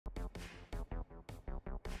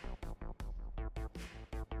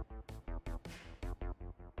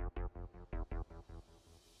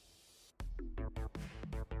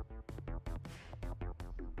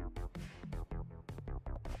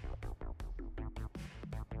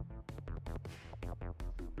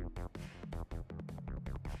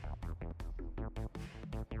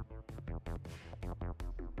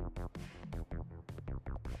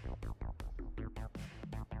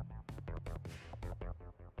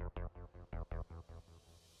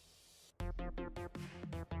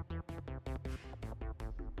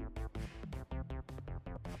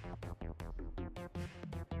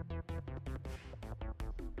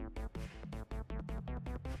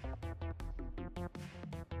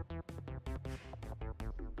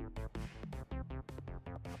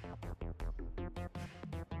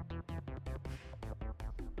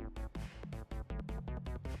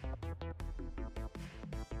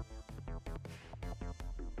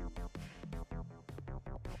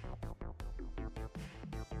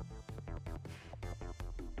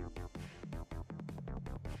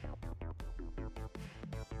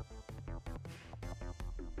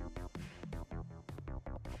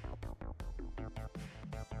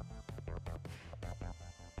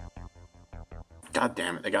God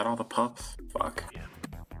damn it, they got all the pups? Fuck. Yeah.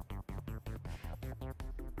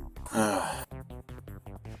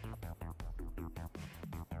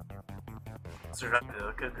 Survived it, though.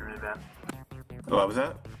 It could have been really bad. What was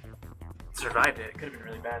that? Survived it. It could have been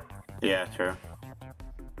really bad. Yeah, true.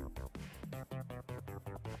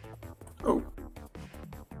 Oh.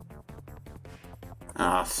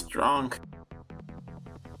 Ah, strong.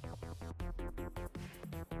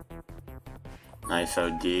 Nice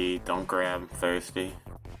OD. Don't grab. Thirsty.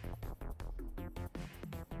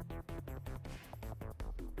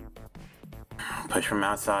 Push from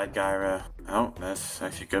outside, Gyra. Oh, that's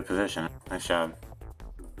actually a good position. Nice job.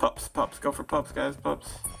 Pups, pups. Go for pups, guys. Pups.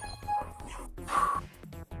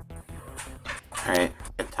 Alright.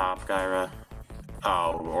 Get top, Gyra.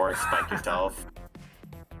 Oh, or spike yourself.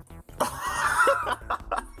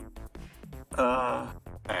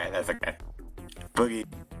 Alright, that's okay. Boogie.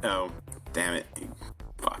 Oh, damn it.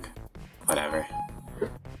 Fuck. Whatever.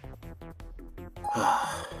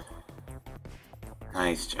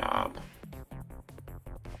 Nice job.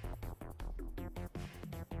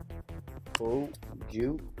 Oh,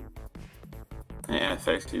 you. Yeah,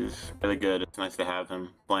 Thirsty's really good. It's nice to have him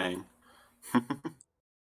playing.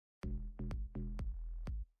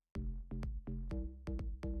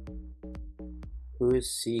 Who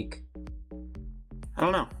is Seek? I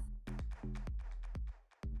don't know.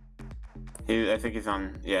 I think he's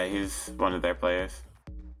on. Yeah, he's one of their players.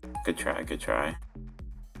 Good try, good try.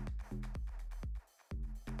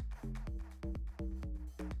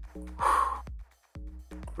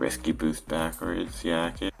 Risky boost backwards, yeah.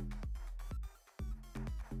 Okay.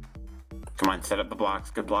 Come on, set up the blocks,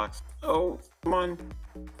 good blocks. Oh, come on.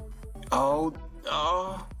 Oh,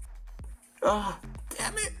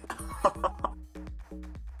 damn it.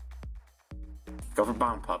 Go for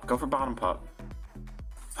bottom pup, go for bottom pup.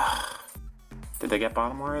 Did they get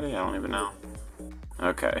bottom already? I don't even know.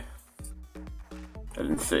 Okay. I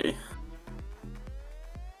didn't see.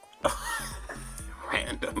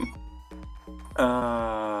 Random.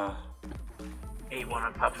 8-1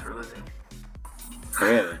 on pups for losing.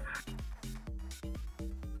 Really?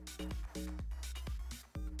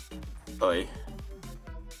 Oy.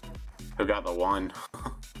 Who got the one?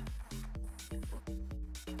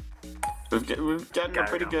 We've gotten a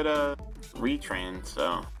pretty good retrain,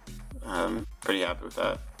 so I'm pretty happy with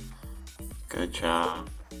that. Good job.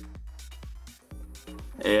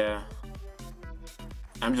 Yeah.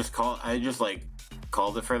 I just like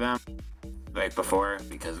called it for them like before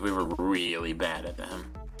because we were really bad at them.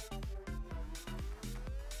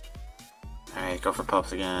 Alright, go for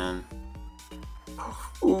pups again.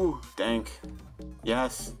 Ooh, dank.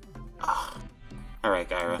 Yes. Alright,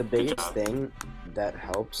 Gyra. The biggest thing that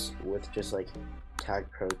helps with just like tag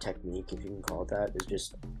pro technique, if you can call it that, is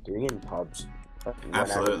just doing it in pubs.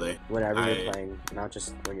 Absolutely. Whenever you're playing, not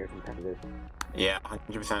just when you're competitive. Yeah,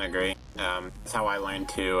 100% agree. That's how I learned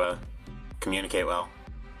to communicate well.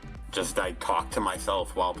 Just I talk to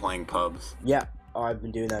myself while playing pubs. Yeah. Oh, I've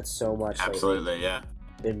been doing that so much. Absolutely, lately. yeah.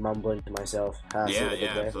 Been mumbling to myself. Yeah,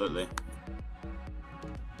 absolutely.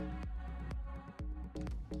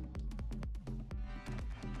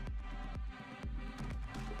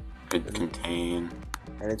 Good contain.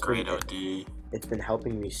 And it's great OD. It's been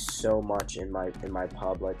helping me so much in my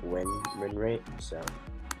pub like win rate. So.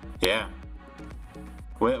 Yeah.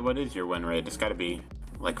 What is your win rate? It's got to be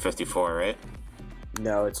like 54, right?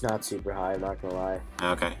 No, it's not super high. I'm not gonna lie.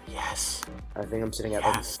 Okay. Yes. I think I'm sitting at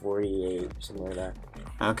like 48 or something like that.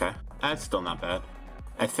 Okay, that's still not bad.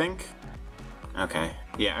 I think. Okay.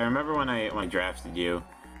 Yeah, I remember when I drafted you,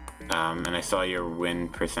 and I saw your win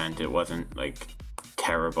percent. It wasn't like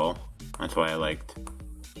terrible. That's why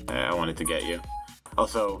I wanted to get you.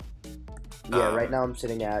 Also. Yeah, right now I'm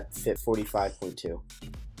sitting at 45.2.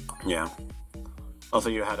 Yeah. Also,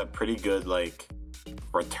 you had a pretty good like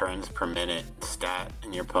returns per minute stat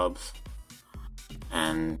in your pubs,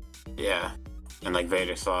 and yeah, and like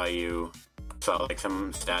Vader saw like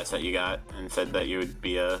some stats that you got and said that you would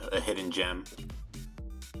be a hidden gem.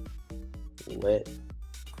 Lit.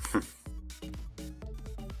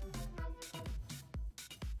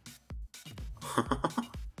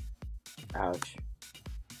 Ouch.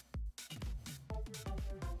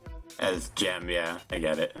 As gem, yeah, I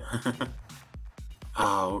get it.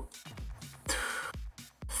 Oh,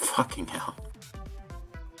 fucking hell.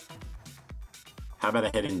 How about a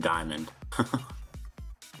hidden diamond?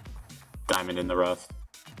 Diamond in the rough.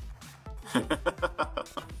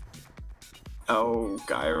 Oh,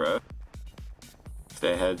 Gyra.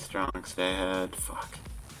 Stay ahead, strong, stay ahead. Fuck.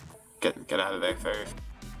 Get out of there first.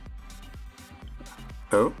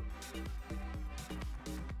 Who?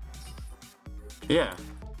 Yeah.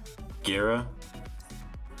 Gira?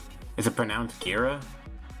 Is it pronounced Gira?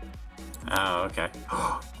 Oh, okay.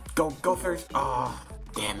 Go first. Oh,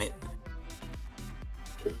 damn it.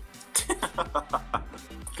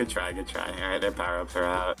 Good try. Alright, their power-ups are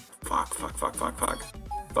out. Fuck. Go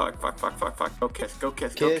kiss.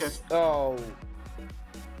 Oh.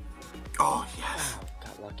 Oh, yes. Wow,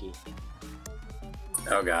 got lucky.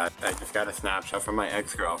 Oh, God. I just got a snapshot from my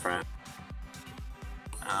ex-girlfriend.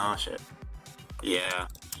 Oh, shit. Yeah.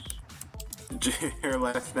 Her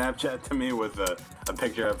last Snapchat to me was a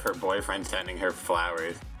picture of her boyfriend sending her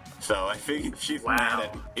flowers. So I figured she's mad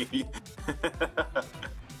at me.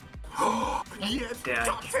 Yes! Dang.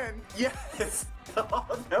 Top 10! Yes! Oh,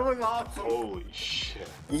 that was awesome! Holy shit.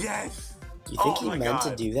 Yes! Do you think Oh he my meant to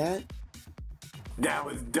God. do that? That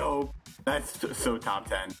was dope. That's so top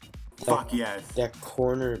 10. Fuck yes. That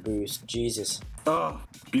corner boost, Jesus. Oh,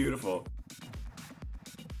 beautiful.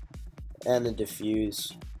 And the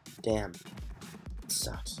diffuse. Damn. It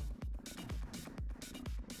sucks.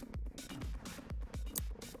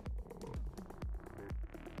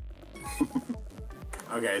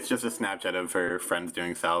 Okay, it's just a Snapchat of her friends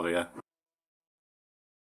doing salvia.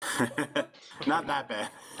 Not that bad.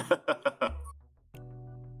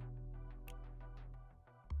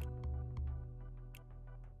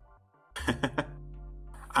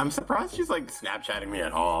 I'm surprised she's like Snapchatting me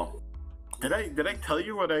at all. Did I tell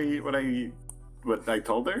you what I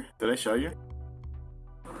told her? Did I show you?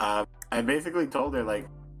 I basically told her like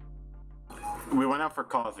we went out for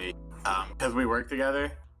coffee because we work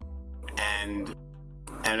together, and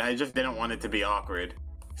I just didn't want it to be awkward,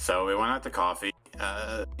 so we went out to coffee.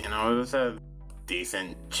 You know, it was a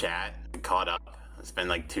decent chat. We caught up. It's been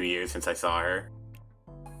like 2 years since I saw her.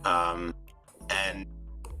 And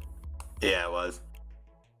yeah, it was.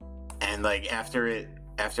 And like after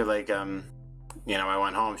like you know, I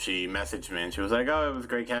went home, she messaged me and she was like, "Oh, it was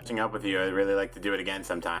great catching up with you. I'd really like to do it again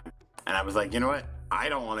sometime." And I was like, "You know what? I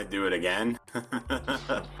don't want to do it again."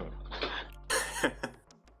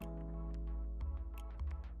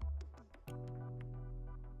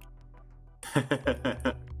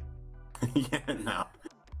 Yeah, no.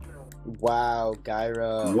 Wow,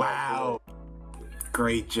 Gyro. Wow.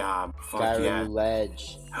 Great job. Fuck Gyro yeah.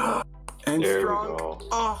 ledge. And There we strong. go.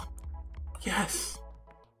 Oh, yes.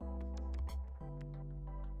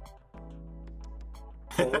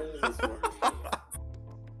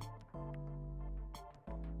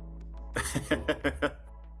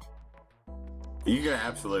 You can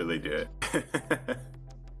absolutely do it.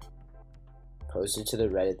 Post it to the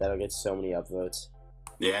Reddit. That'll get so many upvotes.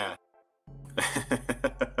 Yeah.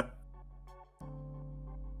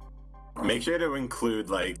 Make sure to include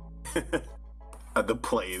like the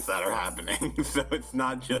plays that are happening, so it's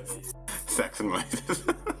not just sex and noises.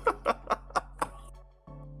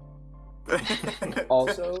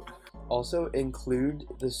 Also include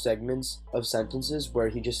the segments of sentences where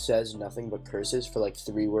he just says nothing but curses for like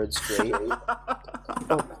 3 words straight.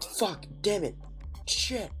 Oh, fuck, damn it.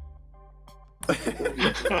 Shit.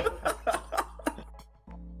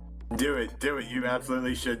 Do it. You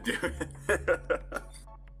absolutely should do it.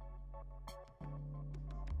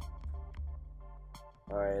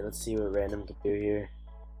 Alright, let's see what random can do here.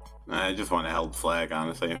 I just want a held flag,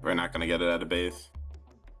 honestly. We're not going to get it at a base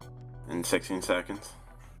in 16 seconds.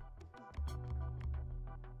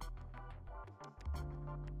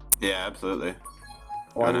 Yeah, absolutely.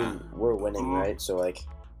 Well, I mean, we're winning, right? So, like...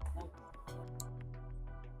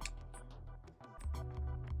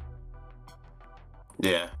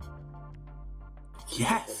 Yeah.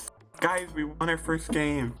 Yes! Guys, we won our first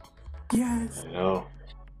game. Yes! I know.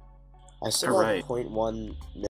 I still Alright. have 0.1